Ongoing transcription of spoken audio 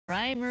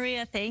Right,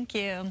 Maria, thank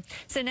you.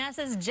 So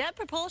NASA's Jet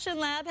Propulsion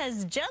Lab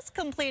has just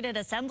completed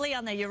assembly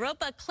on the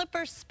Europa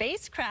Clipper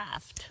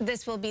spacecraft.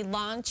 This will be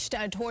launched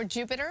toward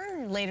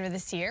Jupiter later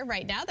this year.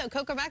 Right now, though,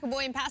 Coco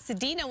McAvoy in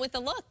Pasadena with a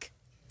look.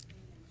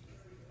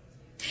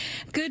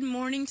 Good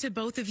morning to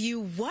both of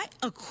you. What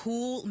a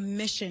cool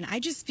mission. I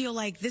just feel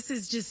like this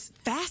is just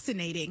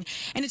fascinating.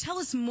 And to tell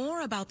us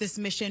more about this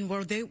mission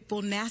where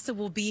NASA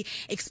will be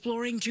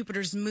exploring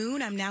Jupiter's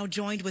moon, I'm now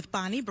joined with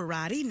Bonnie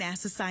Barati,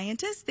 NASA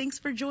scientist. Thanks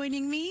for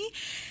joining me.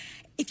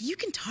 If you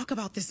can talk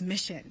about this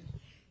mission.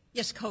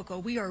 Yes, Coco,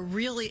 we are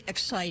really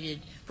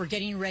excited. We're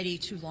getting ready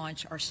to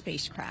launch our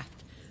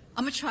spacecraft.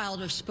 I'm a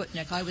child of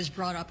Sputnik. I was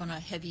brought up on a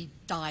heavy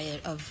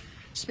diet of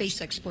space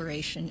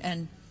exploration,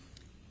 and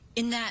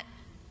in that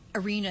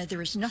arena,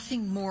 there is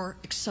nothing more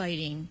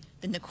exciting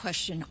than the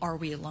question, are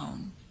we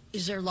alone?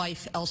 Is there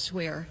life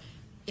elsewhere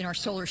in our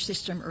solar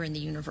system or in the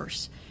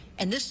universe?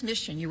 And this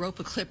mission,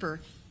 Europa Clipper,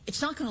 it's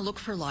not going to look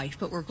for life,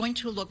 but we're going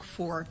to look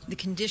for the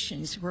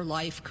conditions where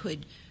life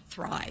could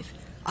thrive,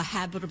 a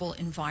habitable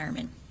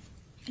environment.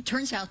 It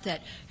turns out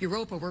that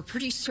Europa, we're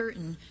pretty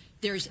certain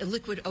there's a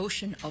liquid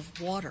ocean of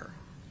water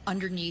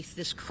underneath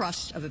this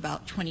crust of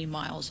about 20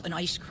 miles, an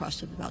ice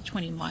crust of about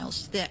 20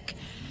 miles thick.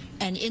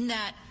 And in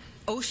that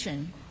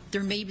ocean,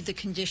 there may be the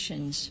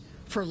conditions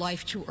for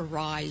life to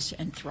arise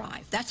and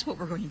thrive. That's what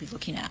we're going to be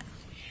looking at.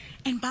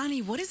 And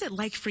Bonnie, what is it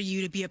like for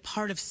you to be a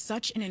part of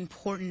such an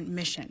important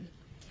mission?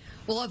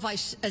 Well,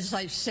 as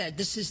I've said,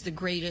 this is the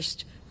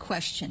greatest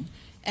question.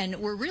 And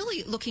we're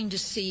really looking to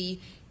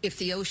see if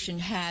the ocean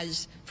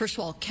has, first of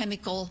all,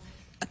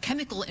 a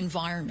chemical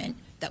environment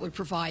that would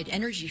provide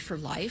energy for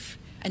life.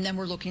 And then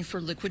we're looking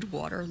for liquid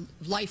water.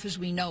 Life as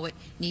we know it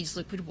needs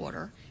liquid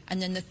water. And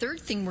then the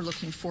third thing we're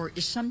looking for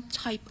is some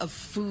type of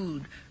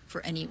food for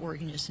any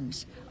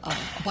organisms,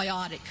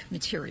 biotic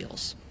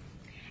materials.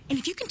 And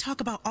if you can talk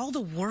about all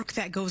the work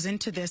that goes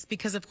into this,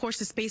 because of course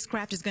the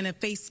spacecraft is going to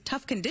face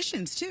tough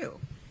conditions too.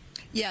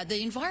 Yeah, the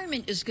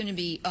environment is going to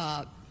be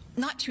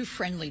not too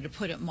friendly, to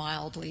put it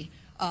mildly.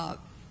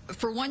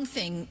 For one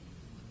thing,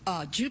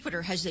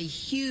 Jupiter has a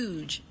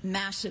huge,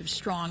 massive,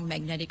 strong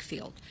magnetic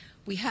field.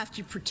 We have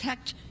to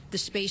protect the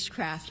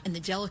spacecraft and the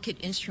delicate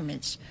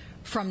instruments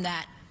from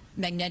that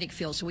magnetic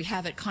field, so we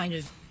have it kind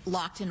of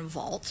locked in a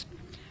vault.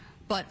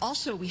 But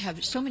also we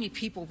have so many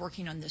people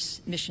working on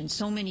this mission,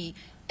 so many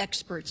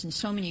experts in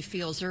so many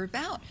fields. There are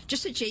about,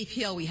 just at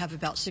JPL, we have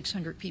about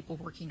 600 people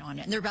working on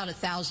it, and there are about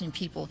 1,000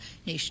 people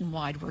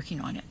nationwide working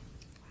on it.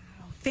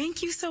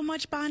 Thank you so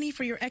much, Bonnie,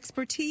 for your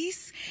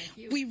expertise. Thank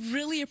you. We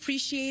really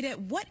appreciate it.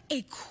 What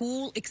a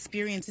cool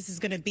experience this is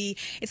going to be.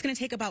 It's going to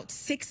take about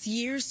 6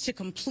 years to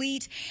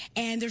complete,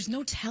 and there's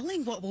no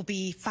telling what will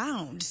be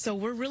found. So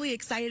we're really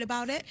excited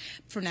about it.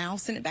 For now, I'll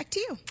send it back to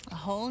you. A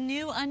whole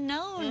new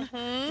unknown.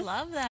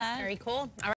 Love that. Very cool. All right.